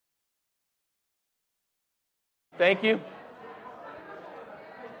Thank you.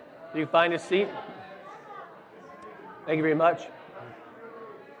 You can find a seat. Thank you very much.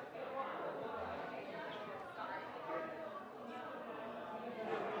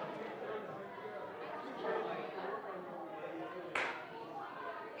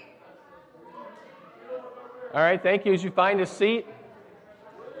 All right, thank you. As you find a seat,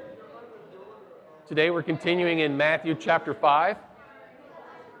 today we're continuing in Matthew chapter 5.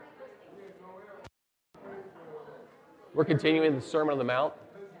 We're continuing the Sermon on the Mount.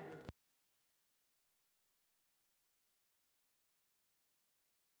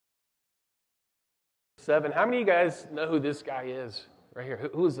 Seven. How many of you guys know who this guy is? Right here.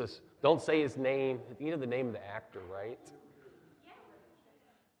 Who is this? Don't say his name. You know the name of the actor, right?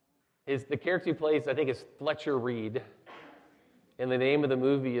 The character he plays, I think, is Fletcher Reed. And the name of the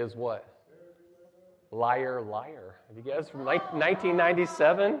movie is what? Liar, Liar. Have you guys from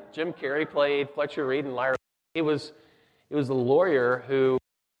 1997? Jim Carrey played Fletcher Reed in Liar. It was a lawyer who,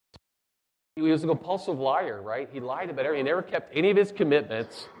 he was a compulsive liar, right? He lied about everything. He never kept any of his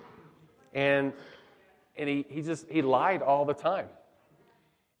commitments. And he lied all the time.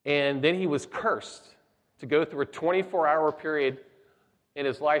 And then he was cursed to go through a 24-hour period in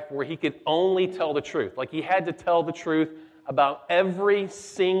his life where he could only tell the truth. Like he had to tell the truth about every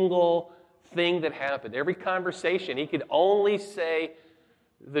single thing that happened. Every conversation, he could only say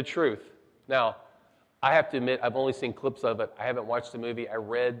the truth. Now, I have to admit, I've only seen clips of it. I haven't watched the movie. I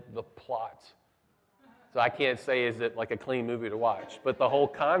read the plot. So I can't say is it like a clean movie to watch. But the whole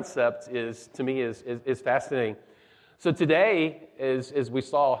concept is, to me, is fascinating. So today, as we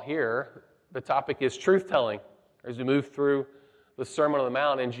saw here, the topic is truth-telling. As we move through the Sermon on the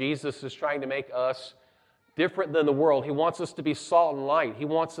Mount, and Jesus is trying to make us different than the world. He wants us to be salt and light. He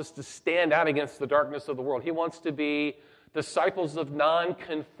wants us to stand out against the darkness of the world. He wants to be disciples of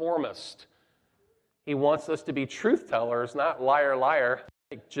nonconformist. He wants us to be truth-tellers, not liar, liar,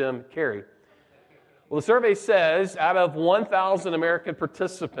 like Jim Carrey. Well, the survey says out of 1,000 American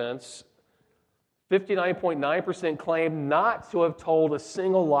participants, 59.9% claim not to have told a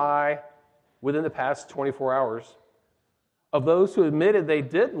single lie within the past 24 hours. Of those who admitted they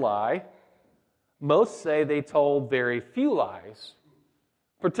did lie, most say they told very few lies.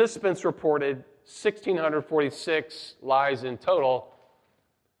 Participants reported 1,646 lies in total,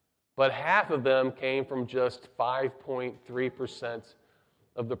 but half of them came from just 5.3%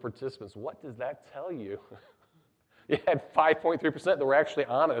 of the participants. What does that tell you? You had 5.3% that were actually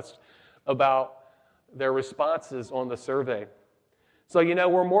honest about their responses on the survey. So,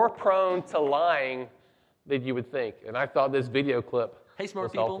 we're more prone to lying than you would think. And I thought this video clip Hey, smart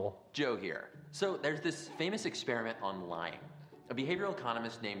was people, helpful. Joe here. So there's this famous experiment on lying. A behavioral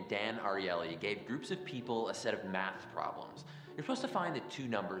economist named Dan Ariely gave groups of people a set of math problems. You're supposed to find the two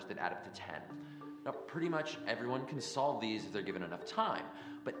numbers that add up to 10. Now, pretty much everyone can solve these if they're given enough time.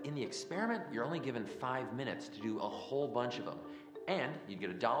 But in the experiment, you're only given 5 minutes to do a whole bunch of them. And you'd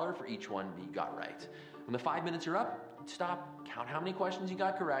get $1 for each one that you got right. When the 5 minutes are up, stop, count how many questions you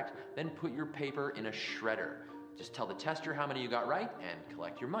got correct, then put your paper in a shredder. Just tell the tester how many you got right and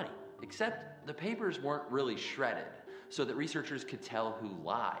collect your money. Except the papers weren't really shredded, so that researchers could tell who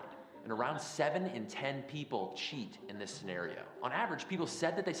lied. And around 7 in 10 people cheat in this scenario. On average, people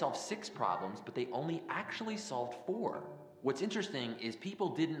said that they solved 6 problems, but they only actually solved 4. What's interesting is people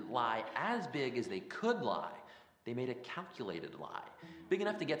didn't lie as big as they could lie. They made a calculated lie. Big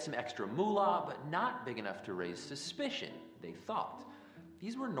enough to get some extra moolah, but not big enough to raise suspicion, they thought.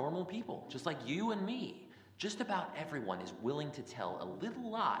 These were normal people, just like you and me. Just about everyone is willing to tell a little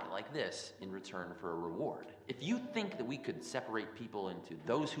lie like this in return for a reward. If you think that we could separate people into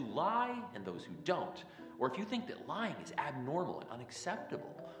those who lie and those who don't, or if you think that lying is abnormal and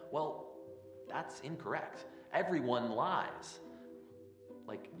unacceptable, well, that's incorrect. Everyone lies.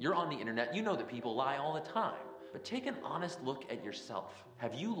 Like, you're on the internet, you know that people lie all the time. But take an honest look at yourself.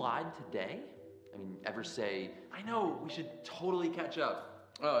 Have you lied today? Ever say, I know, we should totally catch up.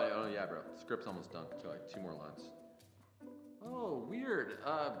 Oh yeah, bro. Script's almost done. Got like 2 more lines. Oh, weird.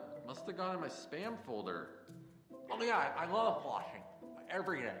 Must have gone in my spam folder. Oh yeah, I love flossing.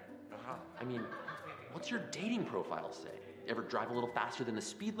 Every day. What's your dating profile say? Ever drive a little faster than the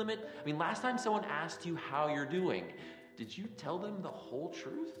speed limit? Last time someone asked you how you're doing, did you tell them the whole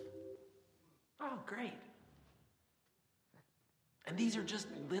truth? Oh, great. And these are just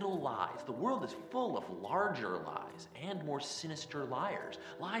little lies. The world is full of larger lies and more sinister liars.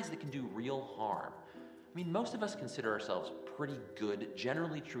 Lies that can do real harm. Most of us consider ourselves pretty good,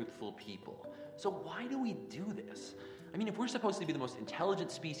 generally truthful people. So why do we do this? If we're supposed to be the most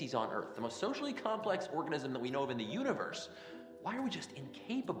intelligent species on Earth, the most socially complex organism that we know of in the universe, why are we just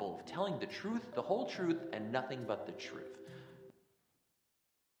incapable of telling the truth, the whole truth, and nothing but the truth?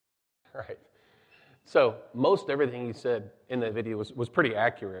 All right. So most everything he said in that video was pretty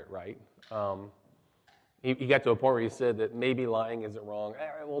accurate, right? He got to a point where he said that maybe lying isn't wrong.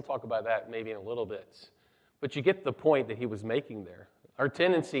 We'll talk about that maybe in a little bit. But you get the point that he was making there.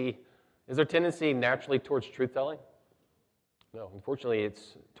 Is our tendency naturally towards truth-telling? No, unfortunately,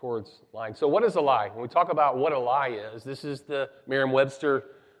 it's towards lying. So what is a lie? When we talk about what a lie is, this is the Merriam-Webster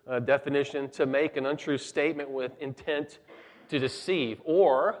definition: to make an untrue statement with intent to deceive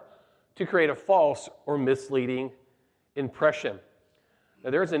or to create a false or misleading impression. Now,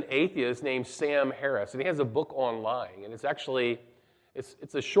 there's an atheist named Sam Harris, and he has a book on lying, and it's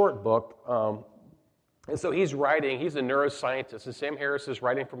a short book, and so he's a neuroscientist, and Sam Harris is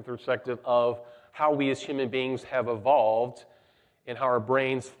writing from the perspective of how we as human beings have evolved and how our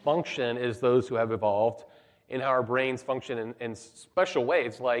brains function as those who have evolved and how our brains function in special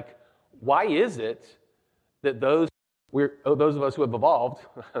ways, like why is it that those of us who have evolved,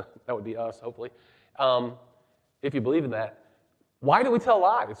 that would be us, hopefully, if you believe in that, why do we tell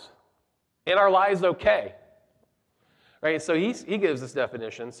lies? And are lies okay? Right? So he gives this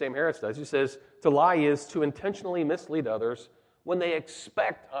definition, Sam Harris does. He says, to lie is to intentionally mislead others when they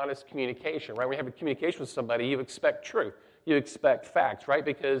expect honest communication, right? When you have a communication with somebody, you expect truth. You expect facts, right?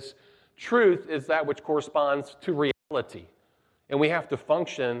 Because truth is that which corresponds to reality. And we have to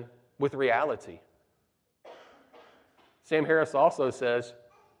function with reality. Sam Harris also says,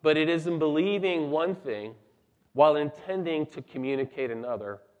 but it is in believing one thing while intending to communicate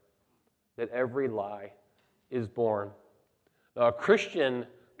another that every lie is born. Now, a Christian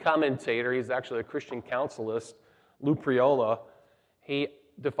commentator, he's actually a Christian counselist, Lou Priola, he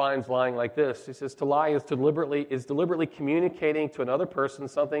defines lying like this. He says, to lie is deliberately communicating to another person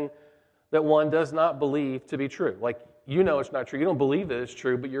something that one does not believe to be true. Like, you know it's not true. You don't believe that it's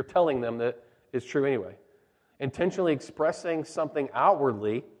true, but you're telling them that it's true anyway. Intentionally expressing something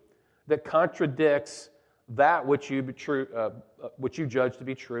outwardly that contradicts that which you judge to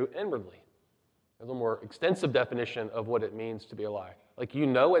be true inwardly. There's a more extensive definition of what it means to be a lie. Like, you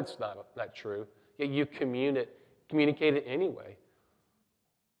know it's not true, yet you communicate it anyway.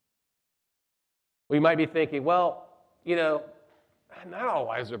 We might be thinking, well, not all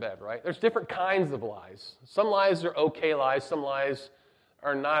lies are bad, right? There's different kinds of lies. Some lies are okay lies. Some lies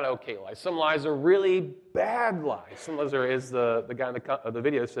are not okay lies. Some lies are really bad lies. Some lies are, as the guy in the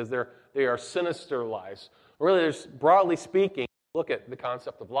video says, they are sinister lies. Really, there's, broadly speaking, look at the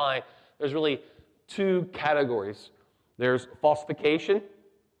concept of lying, there's really two categories. There's falsification,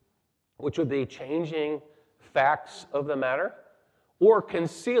 which would be changing facts of the matter, or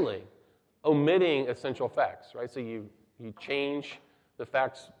concealing, omitting essential facts, right? So you change the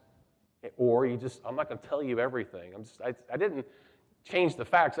facts, or I'm not going to tell you everything. I didn't change the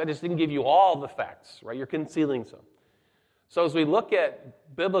facts. I just didn't give you all the facts, right? You're concealing some. So as we look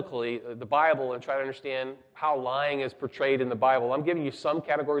at biblically the Bible and try to understand how lying is portrayed in the Bible, I'm giving you some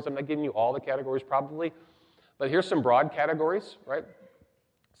categories. I'm not giving you all the categories probably, but here's some broad categories, right?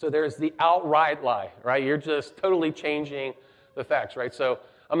 So there's the outright lie, right? You're just totally changing the facts, right? So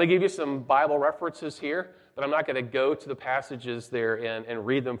I'm going to give you some Bible references here, but I'm not going to go to the passages there and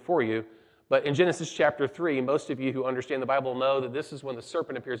read them for you. But in Genesis chapter 3, most of you who understand the Bible know that this is when the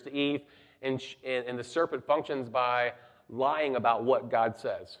serpent appears to Eve, and the serpent functions by lying about what God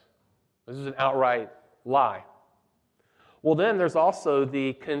says. This is an outright lie. Well, then there's also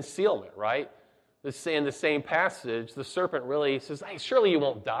the concealment, right? In the same passage, the serpent really says, hey, surely you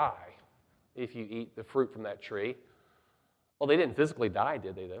won't die if you eat the fruit from that tree. Well, they didn't physically die,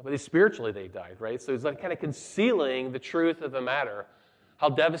 did they, though? But spiritually they died, right? So it's like kind of concealing the truth of the matter, how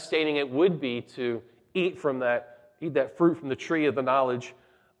devastating it would be to eat that fruit from the tree of the knowledge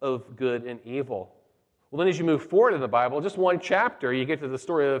of good and evil. Well, then as you move forward in the Bible, just one chapter, you get to the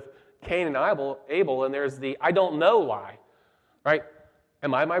story of Cain and Abel, and there's the I don't know lie, right?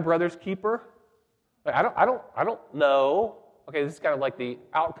 Am I my brother's keeper? I don't know. Okay, this is kind of like the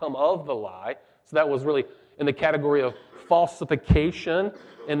outcome of the lie. So that was really in the category of falsification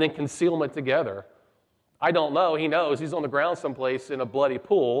and then concealment together. I don't know. He knows. He's on the ground someplace in a bloody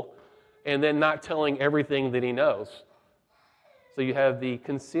pool, and then not telling everything that he knows. So you have the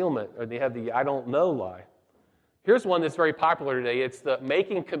concealment, or you have the I don't know lie. Here's one that's very popular today. It's the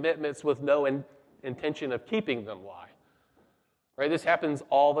making commitments with no intention of keeping them lie. Right? This happens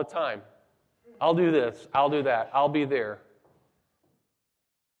all the time. I'll do this. I'll do that. I'll be there.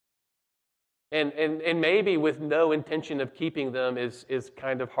 And maybe with no intention of keeping them is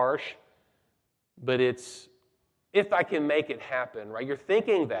kind of harsh, but it's if I can make it happen, right? You're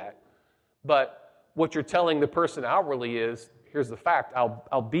thinking that, but what you're telling the person outwardly is, here's the fact,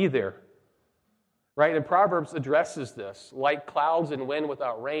 I'll be there. Right? And Proverbs addresses this. Like clouds and wind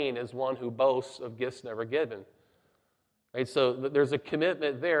without rain is one who boasts of gifts never given. Right? So there's a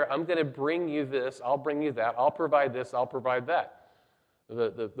commitment there. I'm going to bring you this. I'll bring you that. I'll provide this. I'll provide that.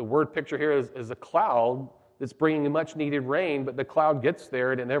 The word picture here is a cloud that's bringing much needed rain, but the cloud gets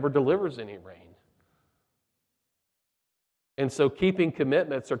there and it never delivers any rain. And so keeping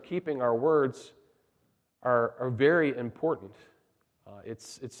commitments or keeping our words are very important.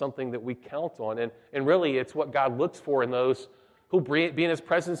 It's something that we count on. And really, it's what God looks for in those who be in His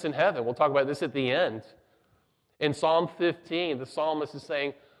presence in heaven. We'll talk about this at the end. In Psalm 15, the psalmist is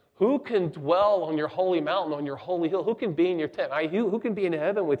saying, who can dwell on your holy mountain, on your holy hill? Who can be in your tent? Who can be in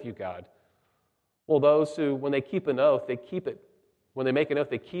heaven with you, God? Well, those who, when they keep an oath, they keep it. When they make an oath,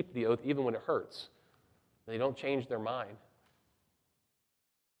 they keep the oath even when it hurts. They don't change their mind.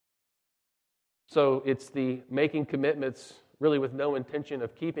 So it's the making commitments really with no intention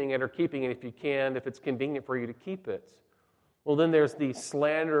of keeping it or keeping it if you can, if it's convenient for you to keep it. Well, then there's the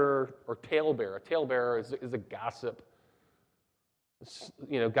slanderer or talebearer. A talebearer is a gossip.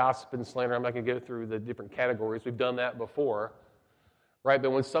 Gossip and slander. I'm not going to go through the different categories. We've done that before, right?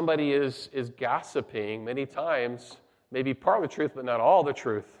 But when somebody is gossiping, many times, maybe part of the truth, but not all the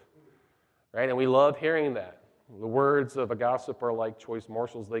truth, right? And we love hearing that. The words of a gossip are like choice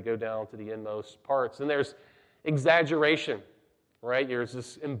morsels. They go down to the inmost parts. And there's exaggeration, right? You're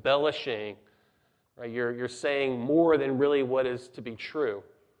just embellishing, right? You're saying more than really what is to be true.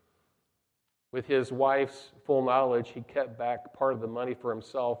 With his wife's full knowledge, he kept back part of the money for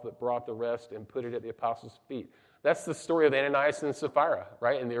himself, but brought the rest and put it at the apostles' feet. That's the story of Ananias and Sapphira,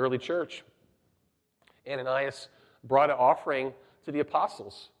 right, in the early church. Ananias brought an offering to the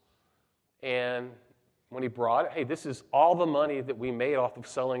apostles. And when he brought it, hey, this is all the money that we made off of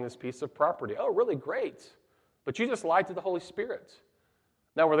selling this piece of property. Oh, really great. But you just lied to the Holy Spirit.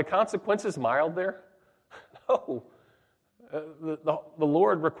 Now, were the consequences mild there? No. The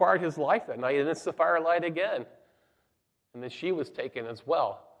Lord required his life that night, and then Sapphira lied again. And then she was taken as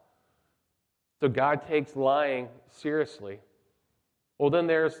well. So God takes lying seriously. Well, then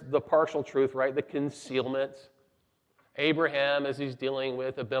there's the partial truth, right? The concealment. Abraham, as he's dealing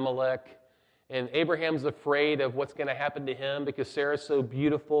with Abimelech, and Abraham's afraid of what's going to happen to him because Sarah's so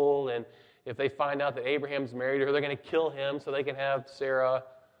beautiful, and if they find out that Abraham's married to her, they're going to kill him so they can have Sarah.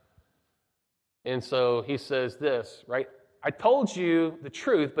 And so he says this, right? I told you the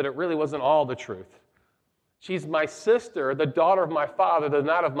truth, but it really wasn't all the truth. She's my sister, the daughter of my father, the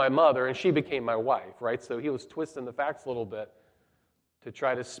not of my mother, and she became my wife, right? So he was twisting the facts a little bit to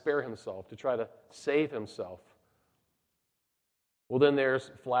try to spare himself, to try to save himself. Well, then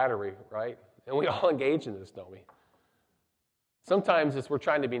there's flattery, right? And we all engage in this, don't we? Sometimes we're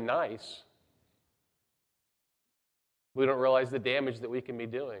trying to be nice. We don't realize the damage that we can be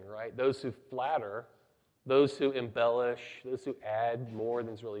doing, right? Those who flatter, those who embellish, those who add more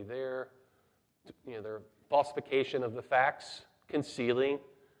than's really there, their falsification of the facts, concealing.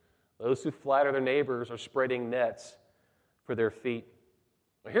 Those who flatter their neighbors are spreading nets for their feet.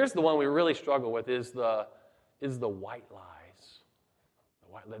 Now, here's the one we really struggle with is the white lies.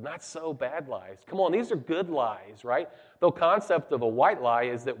 The not so bad lies. Come on, these are good lies, right? The concept of a white lie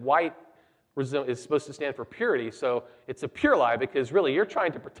is that white is supposed to stand for purity, so it's a pure lie because really you're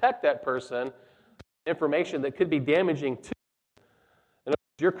trying to protect that person information that could be damaging to you. In other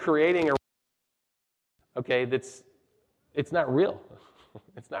words, you're creating it's not real.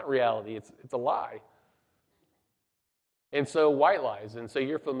 It's not reality. It's a lie. And so white lies. And so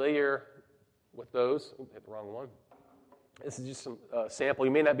you're familiar with those. Oh, hit the wrong one. This is just some sample.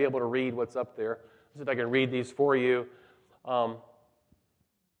 You may not be able to read what's up there. Let's see if I can read these for you. I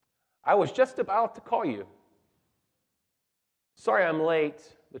was just about to call you. Sorry I'm late.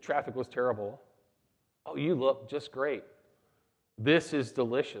 The traffic was terrible. Oh, you look just great. This is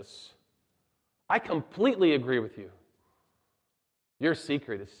delicious. I completely agree with you. Your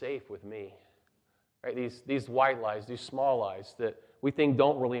secret is safe with me. Right? These white lies, these small lies that we think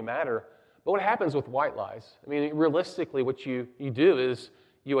don't really matter. But what happens with white lies? I mean, realistically, what you do is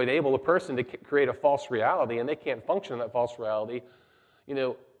you enable a person to create a false reality, and they can't function in that false reality,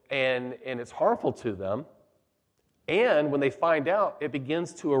 and it's harmful to them. And when they find out, it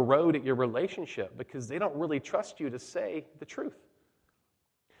begins to erode at your relationship because they don't really trust you to say the truth.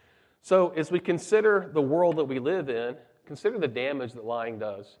 So as we consider the world that we live in, consider the damage that lying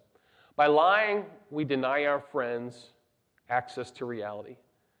does. By lying, we deny our friends access to reality.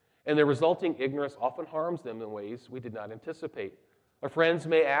 And the resulting ignorance often harms them in ways we did not anticipate. Our friends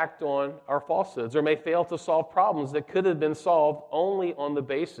may act on our falsehoods or may fail to solve problems that could have been solved only on the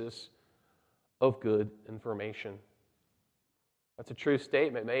basis of good information. That's a true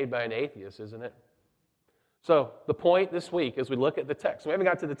statement made by an atheist, isn't it? So the point this week, as we look at the text, we haven't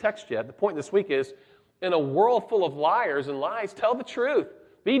got to the text yet, the point this week is, in a world full of liars and lies, tell the truth.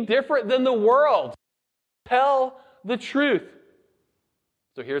 Be different than the world. Tell the truth.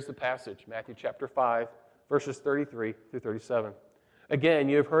 So here's the passage, Matthew chapter 5, verses 33 through 37. Again,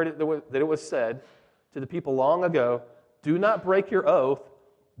 you have heard that it was said to the people long ago, do not break your oath,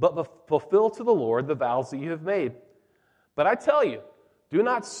 but fulfill to the Lord the vows that you have made. But I tell you, do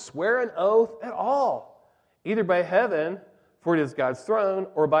not swear an oath at all, either by heaven, for it is God's throne,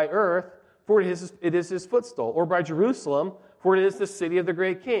 or by earth, for it is his footstool, or by Jerusalem, for it is the city of the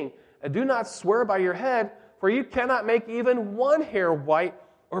great king. And do not swear by your head, for you cannot make even one hair white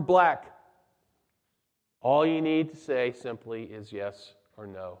or black. All you need to say simply is yes or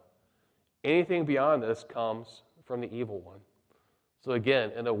no. Anything beyond this comes from the evil one. So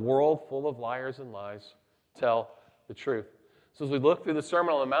again, in a world full of liars and lies, tell the truth. So as we look through the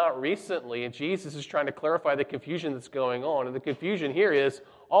Sermon on the Mount recently, and Jesus is trying to clarify the confusion that's going on, and the confusion here is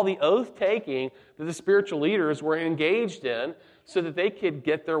all the oath-taking that the spiritual leaders were engaged in so that they could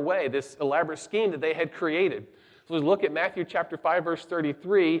get their way, this elaborate scheme that they had created. So as we look at Matthew chapter 5, verse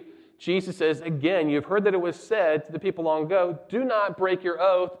 33, Jesus says, again, you've heard that it was said to the people long ago, do not break your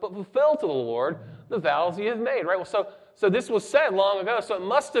oath, but fulfill to the Lord the vows you have made, right? Well, so this was said long ago, so it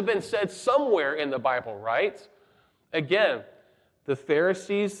must have been said somewhere in the Bible, right? Again, the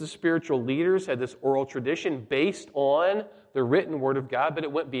Pharisees, the spiritual leaders, had this oral tradition based on the written Word of God, but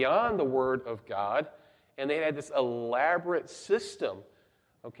it went beyond the Word of God, and they had this elaborate system,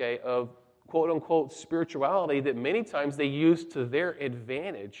 okay, of quote-unquote spirituality that many times they used to their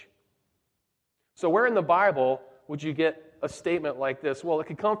advantage. So where in the Bible would you get a statement like this? Well, it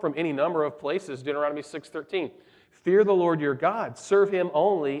could come from any number of places. Deuteronomy 6:13. Fear the Lord your God, serve him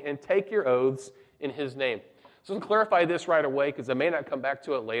only, and take your oaths in his name. So to clarify this right away, because I may not come back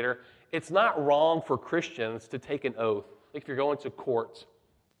to it later, it's not wrong for Christians to take an oath. Like if you're going to court,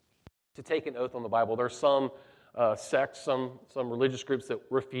 to take an oath on the Bible. There are some sects, some religious groups that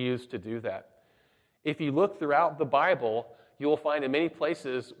refuse to do that. If you look throughout the Bible, you will find in many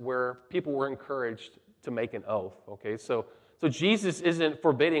places where people were encouraged to make an oath. Okay, so Jesus isn't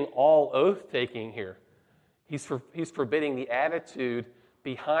forbidding all oath-taking here. He's forbidding the attitude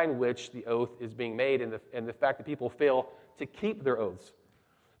behind which the oath is being made and the fact that people fail to keep their oaths.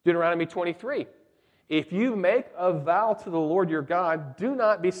 Deuteronomy 23. If you make a vow to the Lord your God, do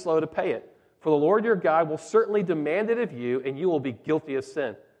not be slow to pay it. For the Lord your God will certainly demand it of you, and you will be guilty of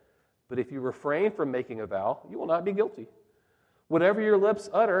sin. But if you refrain from making a vow, you will not be guilty. Whatever your lips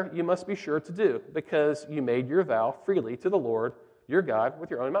utter, you must be sure to do, because you made your vow freely to the Lord your God with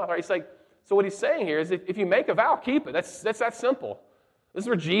your own mouth. Right? He's like, so what he's saying here is if you make a vow, keep it. That's that simple. This is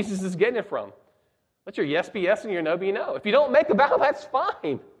where Jesus is getting it from. Let your yes be yes and your no be no. If you don't make a vow, that's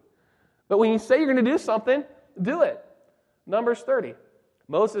fine. But when you say you're going to do something, do it. Numbers 30.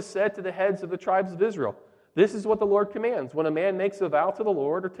 Moses said to the heads of the tribes of Israel, this is what the Lord commands. When a man makes a vow to the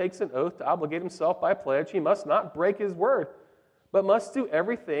Lord or takes an oath to obligate himself by pledge, he must not break his word, but must do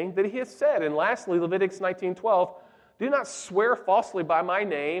everything that he has said. And lastly, Leviticus 19:12, do not swear falsely by my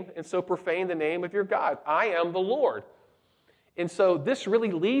name and so profane the name of your God. I am the Lord. And so this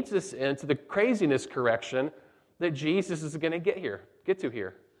really leads us into the craziness correction that Jesus is going to get to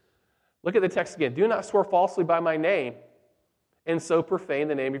here. Look at the text again. Do not swear falsely by my name and so profane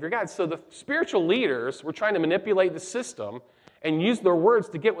the name of your God. So the spiritual leaders were trying to manipulate the system and use their words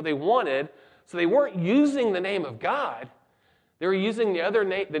to get what they wanted. So they weren't using the name of God. They were using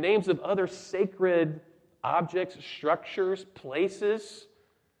the names of other sacred objects, structures, places.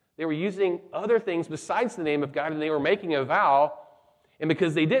 They were using other things besides the name of God, and they were making a vow. And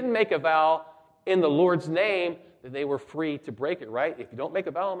because they didn't make a vow in the Lord's name, then they were free to break it, right? If you don't make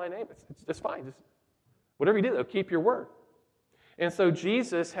a vow in my name, it's fine. Just whatever you do, though, keep your word. And so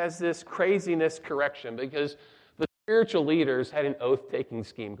Jesus has this craziness correction because the spiritual leaders had an oath-taking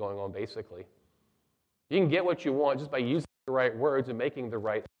scheme going on, basically. You can get what you want just by using the right words and making the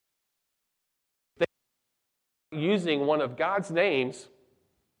right. Using one of God's names,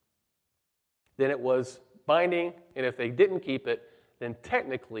 then it was binding, and if they didn't keep it, then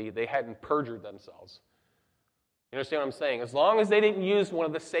technically they hadn't perjured themselves. You understand what I'm saying? As long as they didn't use one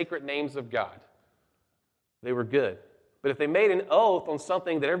of the sacred names of God, they were good. But if they made an oath on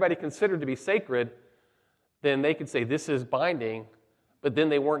something that everybody considered to be sacred, then they could say this is binding, but then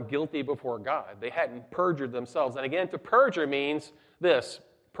they weren't guilty before God. They hadn't perjured themselves. And again, to perjure means this.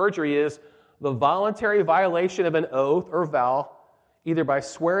 Perjury is the voluntary violation of an oath or vow, either by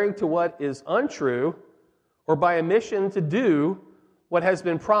swearing to what is untrue or by omission to do what has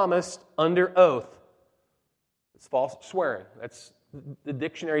been promised under oath. It's false swearing. That's the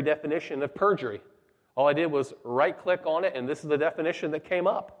dictionary definition of perjury. All I did was right-click on it, and this is the definition that came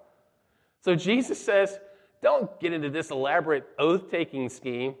up. So Jesus says, don't get into this elaborate oath-taking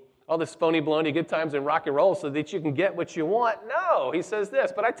scheme, all this phony baloney, good times and rock and roll so that you can get what you want. No, he says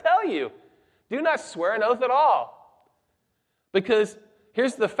this, but I tell you, do not swear an oath at all. Because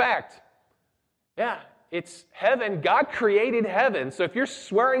here's the fact. Yeah, it's heaven. God created heaven. So if you're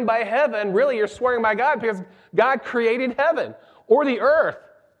swearing by heaven, really you're swearing by God because God created heaven or the earth.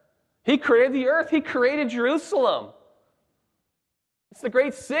 He created the earth. He created Jerusalem. It's the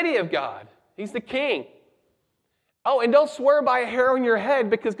great city of God. He's the king. Oh, and don't swear by a hair on your head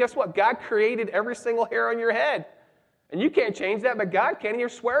because guess what? God created every single hair on your head. And you can't change that, but God can, and you're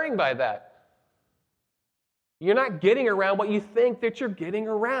swearing by that. You're not getting around what you think that you're getting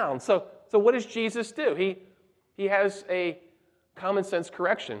around. So what does Jesus do? He has a common sense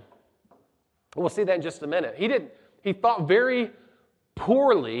correction. We'll see that in just a minute. He thought very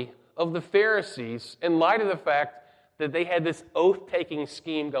poorly of the Pharisees in light of the fact that they had this oath-taking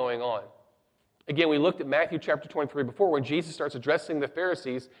scheme going on. Again, we looked at Matthew chapter 23 before when Jesus starts addressing the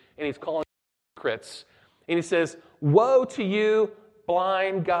Pharisees and he's calling them hypocrites. And he says, woe to you,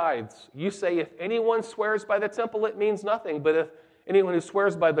 blind guides. You say if anyone swears by the temple, it means nothing. But if anyone who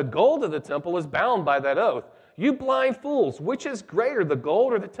swears by the gold of the temple is bound by that oath. You blind fools, which is greater, the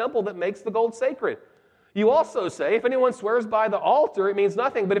gold or the temple that makes the gold sacred? You also say, if anyone swears by the altar, it means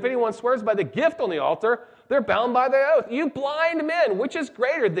nothing. But if anyone swears by the gift on the altar, they're bound by the oath. You blind men, which is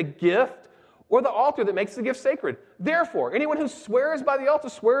greater, the gift or the altar that makes the gift sacred? Therefore, anyone who swears by the altar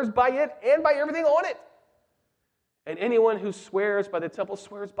swears by it and by everything on it. And anyone who swears by the temple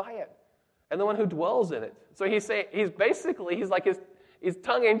swears by it, and the one who dwells in it. So he's like his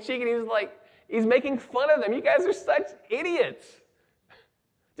tongue in cheek, and he's making fun of them. You guys are such idiots.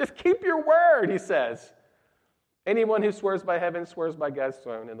 Just keep your word, he says. Anyone who swears by heaven swears by God's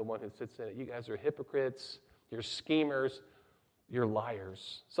throne and the one who sits in it. You guys are hypocrites, you're schemers, you're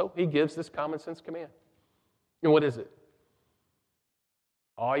liars. So he gives this common sense command. And what is it?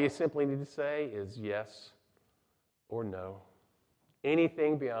 All you simply need to say is yes or no.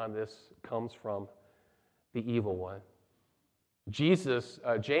 Anything beyond this comes from the evil one. James,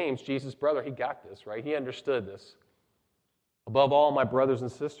 Jesus' brother, he got this, right? He understood this. Above all, my brothers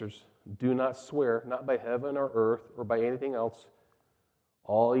and sisters, do not swear, not by heaven or earth or by anything else.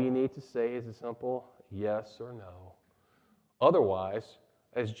 All you need to say is a simple yes or no. Otherwise,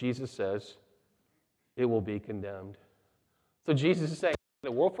 as Jesus says, it will be condemned. So Jesus is saying, in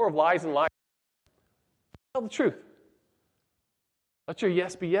a world full of lies and lies, tell the truth. Let your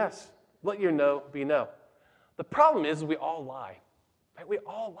yes be yes. Let your no be no. The problem is we all lie. Right? We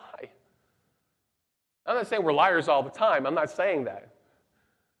all lie. I'm not saying we're liars all the time. I'm not saying that.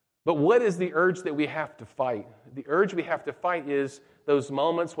 But what is the urge that we have to fight? The urge we have to fight is those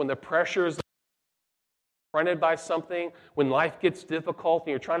moments when the pressure is confronted by something, when life gets difficult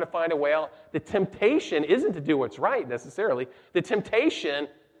and you're trying to find a way out. The temptation isn't to do what's right necessarily. The temptation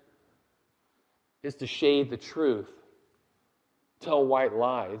is to shade the truth, tell white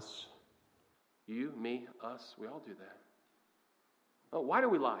lies. You, me, us, we all do that. Oh, why do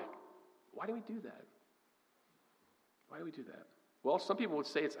we lie? Why do we do that? Why do we do that? Well, some people would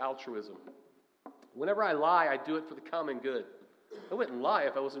say it's altruism. Whenever I lie, I do it for the common good. I wouldn't lie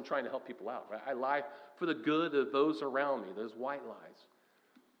if I wasn't trying to help people out. Right? I lie for the good of those around me, those white lies.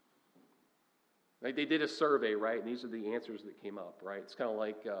 Like they did a survey, right? And these are the answers that came up, right? It's kind of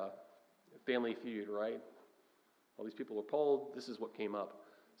like Family Feud, right? All these people were polled. This is what came up.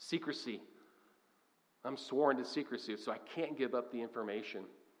 Secrecy. I'm sworn to secrecy, so I can't give up the information.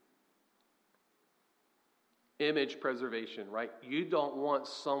 Image preservation, right? You don't want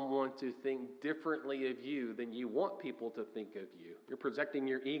someone to think differently of you than you want people to think of you. You're protecting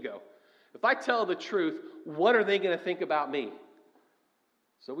your ego. If I tell the truth, what are they going to think about me?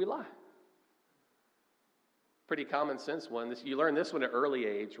 So we lie. Pretty common sense one. You learn this one at an early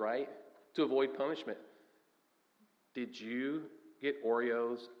age, right? To avoid punishment. Did you get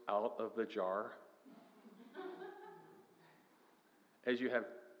Oreos out of the jar? As you have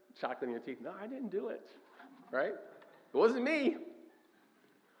chocolate in your teeth. No, I didn't do it. Right? It wasn't me.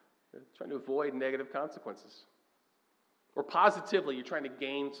 You're trying to avoid negative consequences. Or positively, you're trying to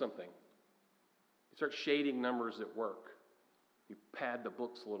gain something. You start shading numbers at work. You pad the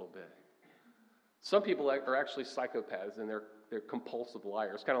books a little bit. Some people are actually psychopaths, and they're compulsive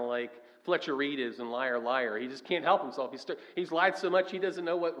liars. Kind of like Fletcher Reed is in Liar, Liar. He just can't help himself. He's lied so much he doesn't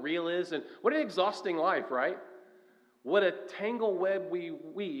know what real is. And what an exhausting life, right? What a tangle web we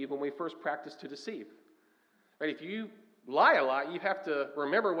weave when we first practice to deceive. Right? If you lie a lot, you have to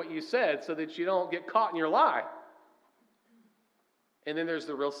remember what you said so that you don't get caught in your lie. And then there's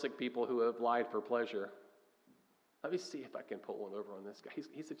the real sick people who have lied for pleasure. Let me see if I can pull one over on this guy.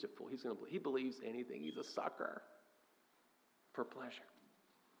 He's such a fool. He believes anything. He's a sucker for pleasure.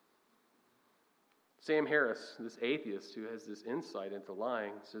 Sam Harris, this atheist who has this insight into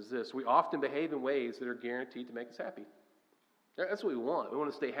lying, says this: we often behave in ways that are guaranteed to make us happy. That's what we want. We want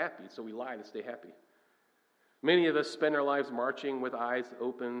to stay happy, so we lie to stay happy. Many of us spend our lives marching with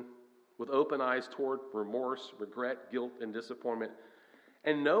open eyes toward remorse, regret, guilt, and disappointment.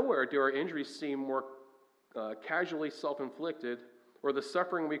 And nowhere do our injuries seem more casually self-inflicted, or the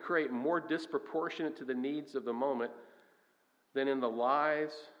suffering we create more disproportionate to the needs of the moment than in the lies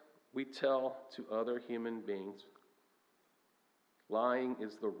we tell to other human beings. Lying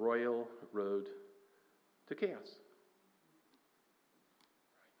is the royal road to chaos.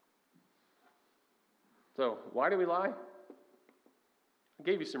 So, why do we lie? I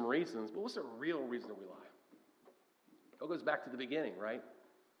gave you some reasons, but what's the real reason we lie? It goes back to the beginning, right?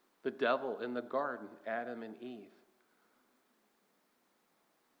 The devil in the garden, Adam and Eve.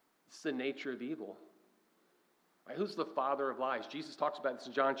 It's the nature of evil. Right? Who's the father of lies? Jesus talks about this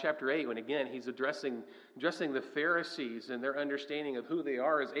in John chapter 8, when again he's addressing the Pharisees and their understanding of who they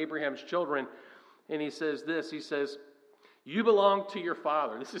are as Abraham's children. And he says this, he says, you belong to your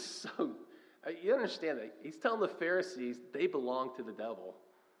father. This is so, you understand that. He's telling the Pharisees they belong to the devil.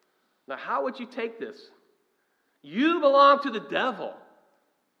 Now how would you take this? You belong to the devil.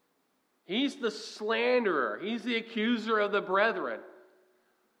 He's the slanderer. He's the accuser of the brethren.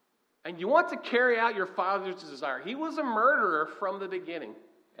 And you want to carry out your father's desire. He was a murderer from the beginning,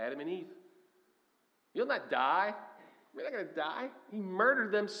 Adam and Eve. You'll not die. You're not going to die. He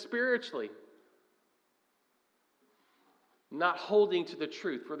murdered them spiritually. Not holding to the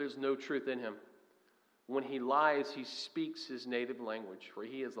truth, for there's no truth in him. When he lies, he speaks his native language, for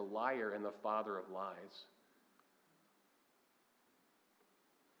he is a liar and the father of lies.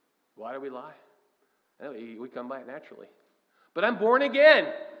 Why do we lie? We come by it naturally. But I'm born again.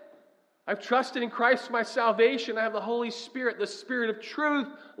 I've trusted in Christ for my salvation. I have the Holy Spirit, the Spirit of truth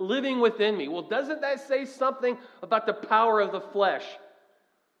living within me. Well, doesn't that say something about the power of the flesh?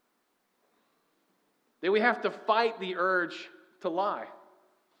 That we have to fight the urge to lie.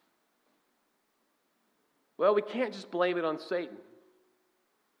 Well, we can't just blame it on Satan.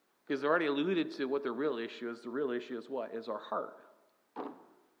 Because they already alluded to what the real issue is. The real issue is what? Is our heart.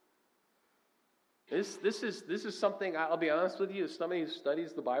 This is something, I'll be honest with you, as somebody who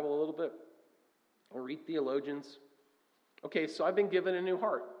studies the Bible a little bit, or read theologians. Okay, so I've been given a new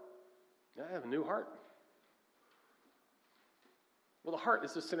heart. I have a new heart. Well, the heart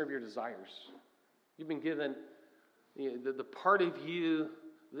is the center of your desires. You've been given, the part of you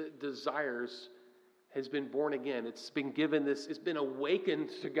that desires has been born again. It's been given this, it's been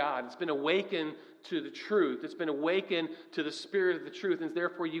awakened to God. It's been awakened to the truth. It's been awakened to the Spirit of the truth, and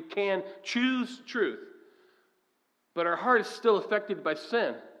therefore you can choose truth. But our heart is still affected by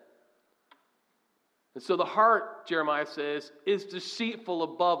sin. And so the heart, Jeremiah says, is deceitful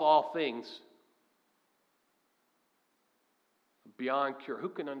above all things. Beyond cure. Who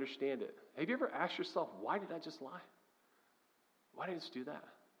can understand it? Have you ever asked yourself, why did I just lie? Why did I just do that?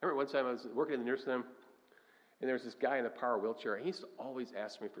 I remember one time I was working in the nursing home, and there was this guy in a power wheelchair, and he used to always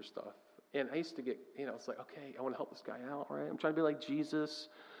ask me for stuff. And I used to get, it's like, okay, I want to help this guy out, right? I'm trying to be like Jesus.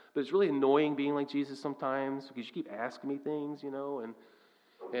 But it's really annoying being like Jesus sometimes because you keep asking me things,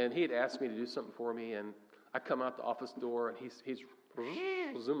 And he had asked me to do something for me, and I come out the office door, and he's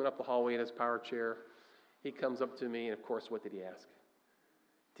zooming up the hallway in his power chair. He comes up to me, and of course, what did he ask?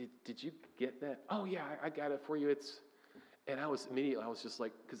 Did you get that? Oh, yeah, I got it for you. And I was just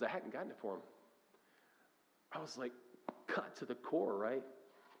like, because I hadn't gotten it for him. I was like, cut to the core, right?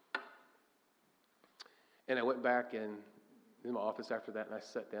 And I went back in my office after that, and I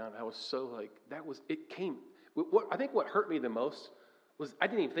sat down. I was so like, I think what hurt me the most was I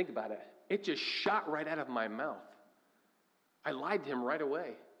didn't even think about it. It just shot right out of my mouth. I lied to him right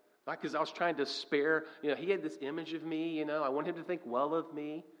away. Because I was trying to spare, he had this image of me, I wanted him to think well of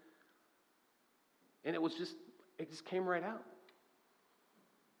me. And it just came right out.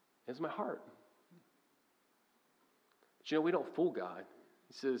 It's my heart. But we don't fool God.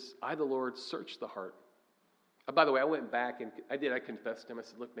 He says, I, the Lord, search the heart. By the way, I went back and I confessed to him. I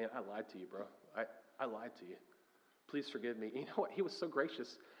said, look, man, I lied to you, bro. I lied to you. Please forgive me. You know what? He was so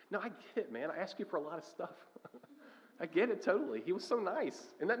gracious. No, I get it, man. I asked you for a lot of stuff. I get it totally. He was so nice.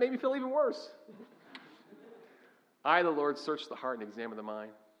 And that made me feel even worse. I, the Lord, search the heart and examine the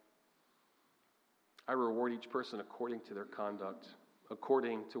mind. I reward each person according to their conduct,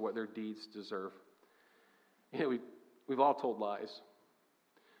 according to what their deeds deserve. We've all told lies.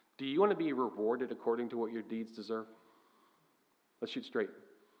 Do you want to be rewarded according to what your deeds deserve? Let's shoot straight.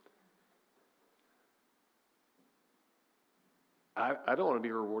 I don't want to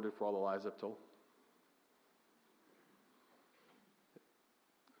be rewarded for all the lies I've told.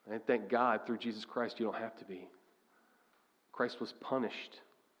 And thank God through Jesus Christ you don't have to be. Christ was punished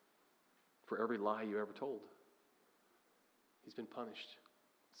for every lie you ever told. He's been punished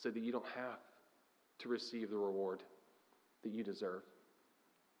so that you don't have to receive the reward that you deserve.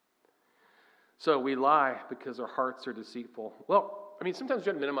 So we lie because our hearts are deceitful. Well, I mean, sometimes we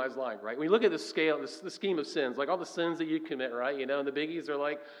try to minimize lying, right? When you look at the scale, the scheme of sins, like all the sins that you commit, right? You know, and the biggies are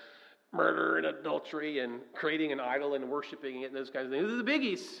like murder and adultery and creating an idol and worshiping it and those kinds of things. Those are the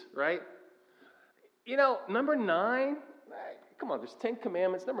biggies, right? You know, number 9, come on, there's 10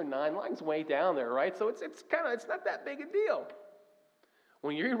 commandments. Number 9, lying's way down there, right? So it's not that big a deal.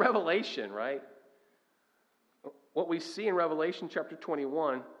 When you're in Revelation, right? What we see in Revelation chapter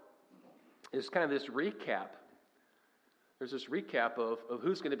 21 is kind of this recap. There's this recap of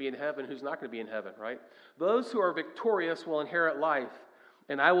who's going to be in heaven, who's not going to be in heaven, right? Those who are victorious will inherit life,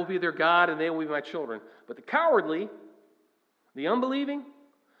 and I will be their God, and they will be my children. But the cowardly, the unbelieving,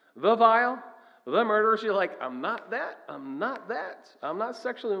 the vile, the murderers, you're like, I'm not that. I'm not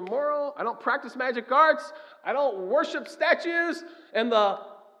sexually immoral. I don't practice magic arts. I don't worship statues. And the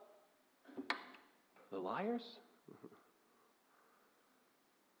liars?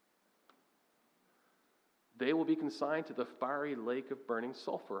 They will be consigned to the fiery lake of burning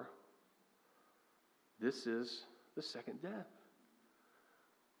sulfur. This is the second death.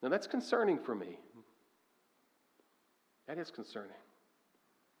 Now that's concerning for me. That is concerning.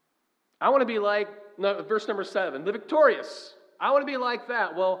 I want to be like, verse number 7, the victorious. I want to be like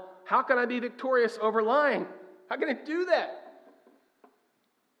that. Well, how can I be victorious over lying? How can I do that?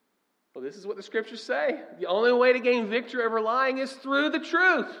 Well, this is what the scriptures say. The only way to gain victory over lying is through the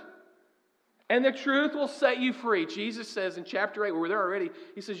truth. And the truth will set you free. Jesus says in chapter 8, we're there already,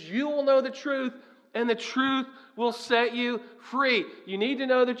 he says, you will know the truth, and the truth will set you free. You need to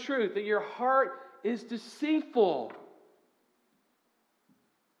know the truth, that your heart is deceitful.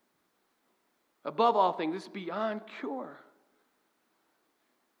 Above all things, it's beyond cure.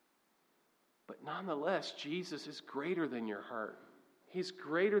 But nonetheless, Jesus is greater than your heart. He's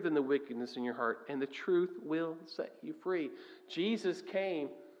greater than the wickedness in your heart, and the truth will set you free. Jesus came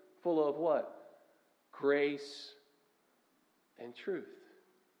full of what? Grace and truth.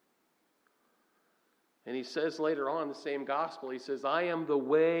 And he says later on in the same gospel, he says, I am the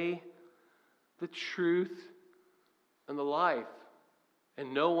way, the truth, and the life.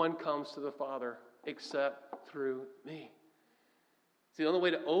 And no one comes to the Father except through me. See, the only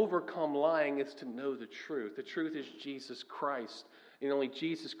way to overcome lying is to know the truth. The truth is Jesus Christ. And only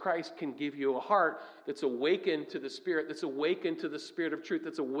Jesus Christ can give you a heart that's awakened to the Spirit, that's awakened to the Spirit of truth,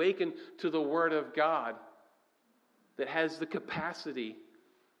 that's awakened to the Word of God, that has the capacity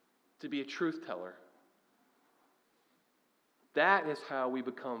to be a truth teller. That is how we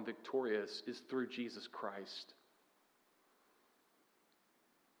become victorious, is through Jesus Christ.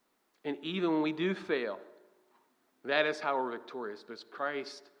 And even when we do fail, that is how we're victorious, because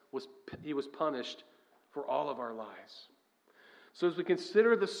Christ was punished for all of our lies. So as we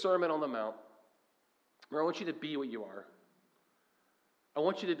consider the Sermon on the Mount, I want you to be what you are. I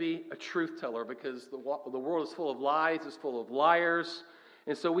want you to be a truth teller, because the world is full of lies, it's full of liars.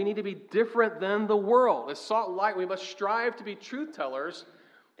 And so we need to be different than the world. As salt and light, we must strive to be truth tellers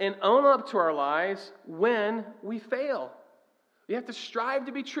and own up to our lies when we fail. We have to strive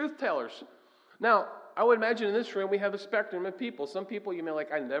to be truth tellers. Now, I would imagine in this room we have a spectrum of people. Some people you may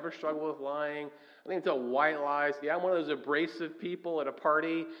like, I never struggle with lying. I think tell white lies. Yeah, I'm one of those abrasive people at a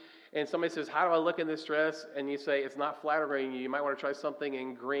party, and somebody says, how do I look in this dress? And you say, it's not flattering you. You might want to try something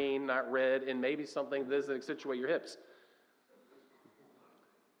in green, not red, and maybe something that doesn't accentuate your hips.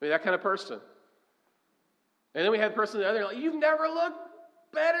 I mean, that kind of person. And then we have the person on the other, like, you've never looked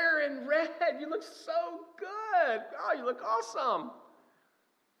better in red. You look so good. Oh, you look awesome.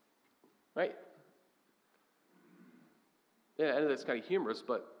 Right? Yeah, I know that's kind of humorous,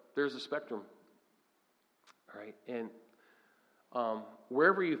 but there's a spectrum. All right? And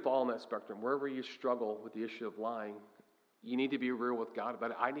wherever you fall on that spectrum, wherever you struggle with the issue of lying, you need to be real with God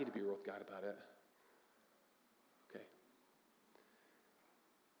about it. I need to be real with God about it. Okay?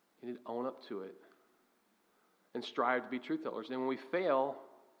 You need to own up to it and strive to be truth tellers. And when we fail,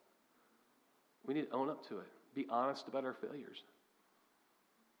 we need to own up to it. Be honest about our failures.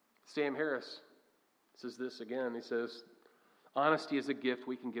 Sam Harris says this again. He says, honesty is a gift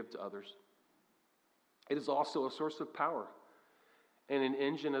we can give to others. It is also a source of power and an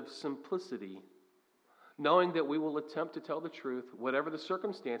engine of simplicity. Knowing that we will attempt to tell the truth, whatever the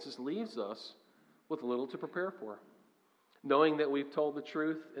circumstances, leaves us with little to prepare for. Knowing that we've told the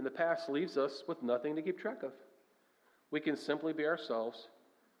truth in the past leaves us with nothing to keep track of. We can simply be ourselves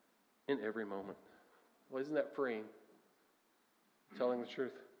in every moment. Well, isn't that freeing? Telling the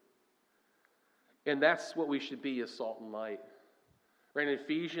truth. And that's what we should be as salt and light. Right, in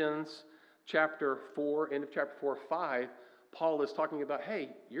Ephesians chapter 4, end of chapter 4, 5, Paul is talking about, hey,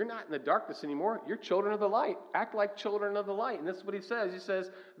 you're not in the darkness anymore. You're children of the light. Act like children of the light. And this is what he says. He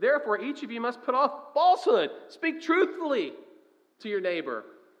says, therefore, each of you must put off falsehood. Speak truthfully to your neighbor.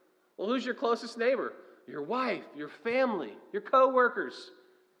 Well, who's your closest neighbor? Your wife, your family, your co-workers.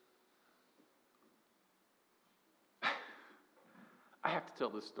 I have to tell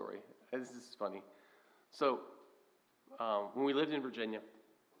this story. This is funny. So, when we lived in Virginia,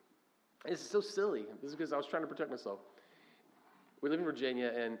 this is so silly. This is because I was trying to protect myself. We lived in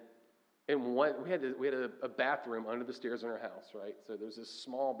Virginia, and we had a bathroom under the stairs in our house, right? So there was this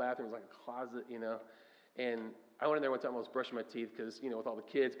small bathroom, it was like a closet, and I went in there one time, I was brushing my teeth, because, with all the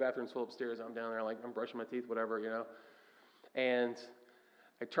kids, bathrooms full upstairs, I'm down there, like, I'm brushing my teeth, whatever, and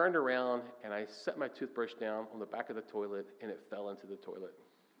I turned around, and I set my toothbrush down on the back of the toilet, and it fell into the toilet.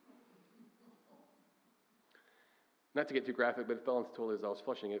 Not to get too graphic, but it fell into the toilet as I was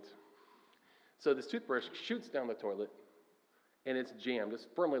flushing it. So this toothbrush shoots down the toilet, and it's jammed. It's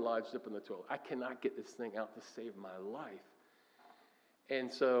firmly lodged up in the toilet. I cannot get this thing out to save my life.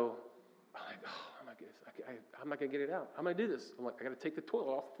 And so I'm like, I'm not going to get it out. I'm going to do this. I'm like, I got to take the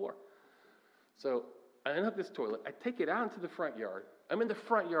toilet off the floor. So I unhook this toilet. I take it out into the front yard. I'm in the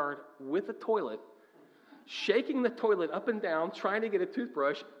front yard with the toilet, shaking the toilet up and down, trying to get a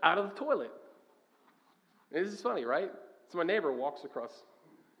toothbrush out of the toilet. And this is funny, right? So my neighbor walks across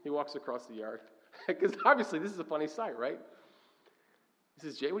the yard. Because obviously this is a funny sight, right? He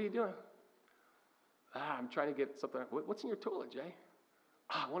says, Jay, what are you doing? I'm trying to get something. What's in your toilet, Jay?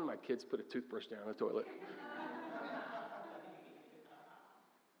 One of my kids put a toothbrush down in the toilet.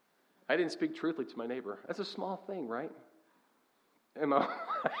 I didn't speak truthfully to my neighbor. That's a small thing, right? And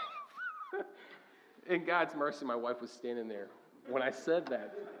in God's mercy, my wife was standing there when I said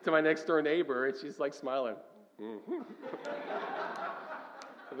that to my next door neighbor, and she's like smiling. Mm-hmm.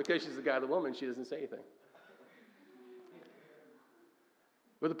 Because she's the guy of the woman, she doesn't say anything.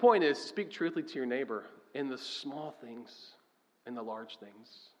 But the point is, speak truthfully to your neighbor in the small things and the large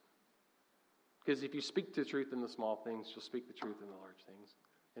things. Because if you speak the truth in the small things, you'll speak the truth in the large things,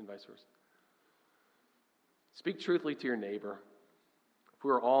 and vice versa. Speak truthfully to your neighbor. If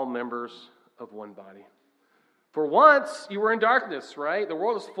we are all members of one body. For once, you were in darkness, right? The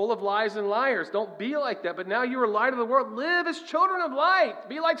world is full of lies and liars. Don't be like that. But now you are light of the world. Live as children of light.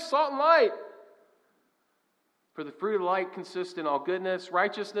 Be like salt and light. For the fruit of light consists in all goodness,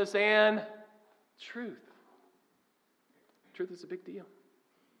 righteousness, and truth. Truth is a big deal.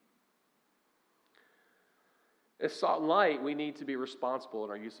 As salt and light, we need to be responsible in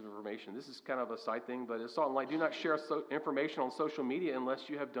our use of information. This is kind of a side thing, but as salt and light, do not share information on social media unless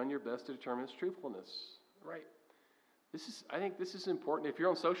you have done your best to determine its truthfulness. Right? I think this is important. If you're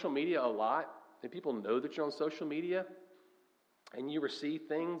on social media a lot, and people know that you're on social media, and you receive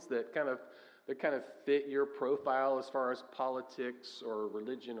things that kind of fit your profile as far as politics or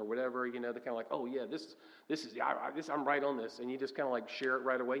religion or whatever, they're kind of like, oh yeah, I'm right on this, and you just kind of like share it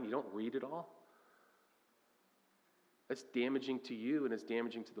right away, and you don't read it all. That's damaging to you, and it's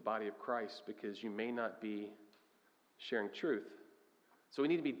damaging to the body of Christ, because you may not be sharing truth. So we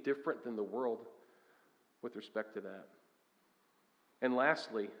need to be different than the world with respect to that. And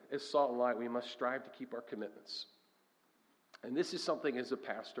lastly, as salt and light, we must strive to keep our commitments. And this is something as a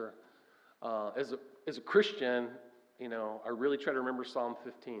pastor, as a Christian, I really try to remember Psalm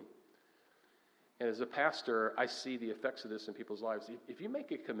 15. And as a pastor, I see the effects of this in people's lives. If you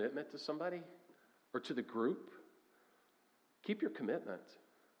make a commitment to somebody or to the group, keep your commitment.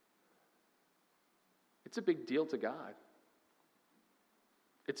 It's a big deal to God.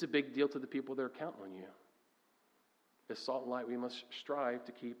 It's a big deal to the people that are counting on you. As salt and light, we must strive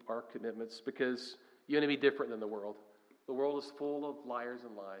to keep our commitments, because you're going to be different than the world. The world is full of liars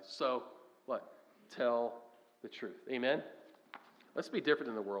and lies. So, what? Tell the truth. Amen? Let's be different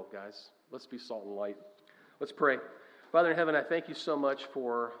than the world, guys. Let's be salt and light. Let's pray. Father in heaven, I thank you so much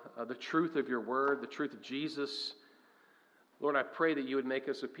for the truth of your word, the truth of Jesus. Lord, I pray that you would make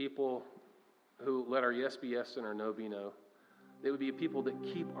us a people who let our yes be yes and our no be no. They would be a people that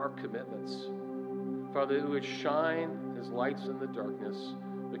keep our commitments. Father, that we would shine as lights in the darkness,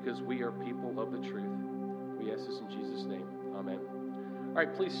 because we are people of the truth. We ask this in Jesus' name. Amen. All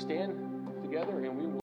right, please stand together, and we will